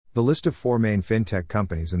The list of 4 main fintech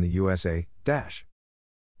companies in the USA.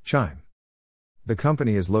 Chime. The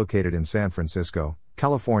company is located in San Francisco,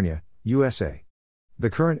 California, USA. The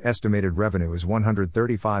current estimated revenue is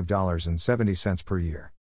 $135.70 per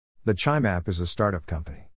year. The Chime app is a startup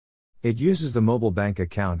company. It uses the mobile bank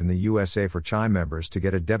account in the USA for Chime members to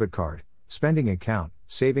get a debit card, spending account,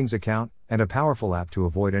 savings account, and a powerful app to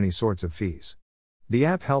avoid any sorts of fees. The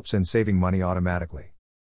app helps in saving money automatically.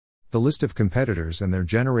 The list of competitors and their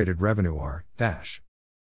generated revenue are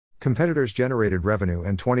Competitors generated revenue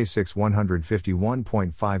and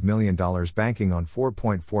 $151.5 million, banking on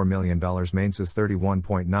 $4.4 million, Mainsys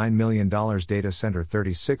 $31.9 million, Data Center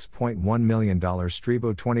 $36.1 million,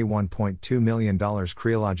 Stribo $21.2 million,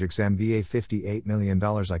 Creologics MBA $58 million,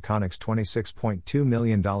 Iconics $26.2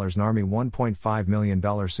 million, Narmi $1.5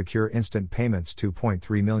 million, Secure Instant Payments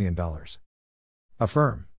 $2.3 million.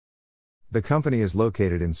 Affirm. The company is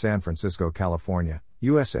located in San Francisco, California,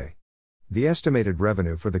 USA. The estimated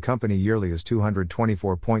revenue for the company yearly is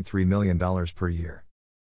 $224.3 million per year.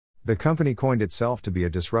 The company coined itself to be a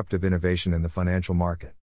disruptive innovation in the financial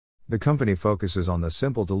market. The company focuses on the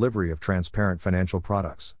simple delivery of transparent financial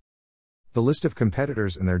products. The list of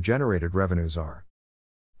competitors and their generated revenues are: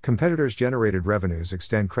 competitors' generated revenues: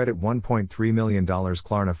 Extend Credit $1.3 million,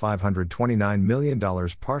 Klarna $529 million,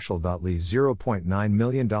 Partial.ly $0.9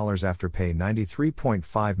 million, Afterpay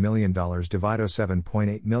 $93.5 million, Divido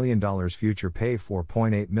 $7.8 million, Future Pay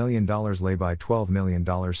 $4.8 million, Laybuy $12 million,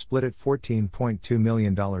 Splitit $14.2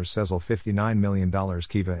 million, Sezzle $59 million,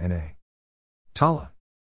 Kiva N.A. Tala.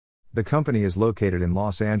 The company is located in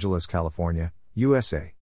Los Angeles, California,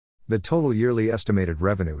 USA. The total yearly estimated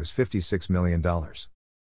revenue is $56 million.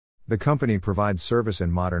 The company provides service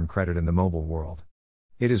in modern credit in the mobile world.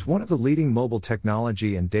 It is one of the leading mobile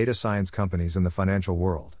technology and data science companies in the financial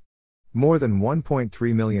world. More than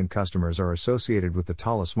 1.3 million customers are associated with the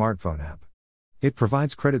Tala smartphone app. It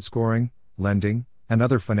provides credit scoring, lending, and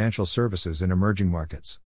other financial services in emerging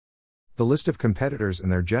markets. The list of competitors and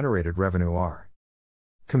their generated revenue are: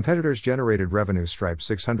 competitors' generated revenue: Stripe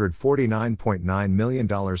 $649.9 million,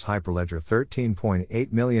 Hyperledger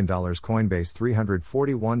 $13.8 million, Coinbase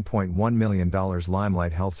 $341.1 million,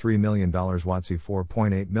 Limelight Health $3 million, Watsi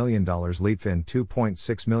 $4.8 million, Leapfin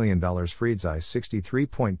 $2.6 million, Freedzai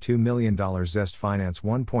 $63.2 million, Zest Finance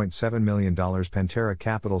 $1.7 million, Pantera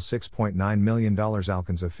Capital $6.9 million,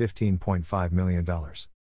 Alcanza $15.5 million.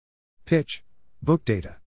 Pitch. Book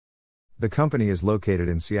data. The company is located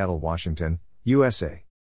in Seattle, Washington, USA.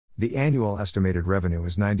 The annual estimated revenue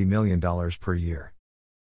is $90 million per year.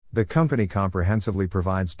 The company comprehensively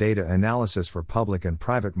provides data analysis for public and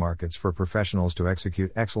private markets for professionals to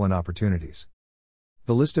execute excellent opportunities.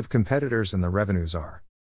 The list of competitors and the revenues are: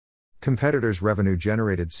 competitors' revenue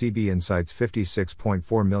generated: CB Insights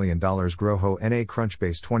 $56.4 million, Groho NA,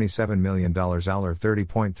 Crunchbase $27 million, Owler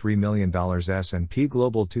 $30.3 million, S&P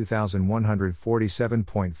Global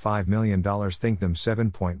 $2,147.5 million, ThinkNum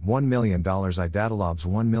 $7.1 million, iDatalabs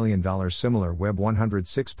 $1 million, SimilarWeb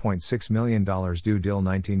 $106.6 million, DueDill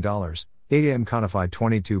 $19, 8am Conify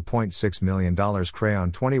 $22.6 million,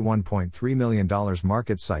 Crayon $21.3 million,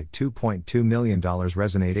 MarketSite $2.2 million,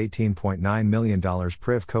 Resonate $18.9 million,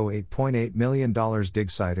 Privco $8.8 million,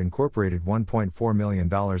 DigSite Incorporated $1.4 million,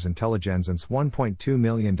 Intelligence $1.2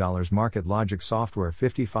 million, MarketLogic Software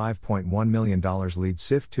 $55.1 million,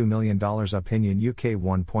 LeadSift $2 million, Opinion UK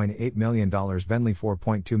 $1.8 million, Venly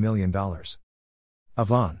 $4.2 million.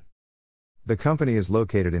 Avon. The company is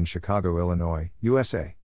located in Chicago, Illinois,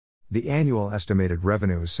 USA. The annual estimated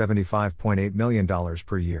revenue is $75.8 million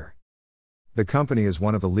per year. The company is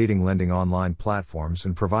one of the leading lending online platforms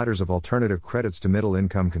and providers of alternative credits to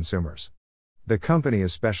middle-income consumers. The company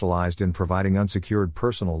is specialized in providing unsecured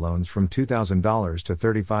personal loans from $2,000 to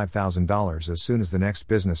 $35,000 as soon as the next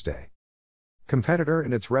business day. Competitor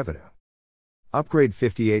and its revenue: Upgrade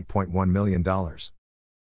 $58.1 million.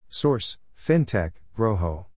 Source: Fintech, Groho.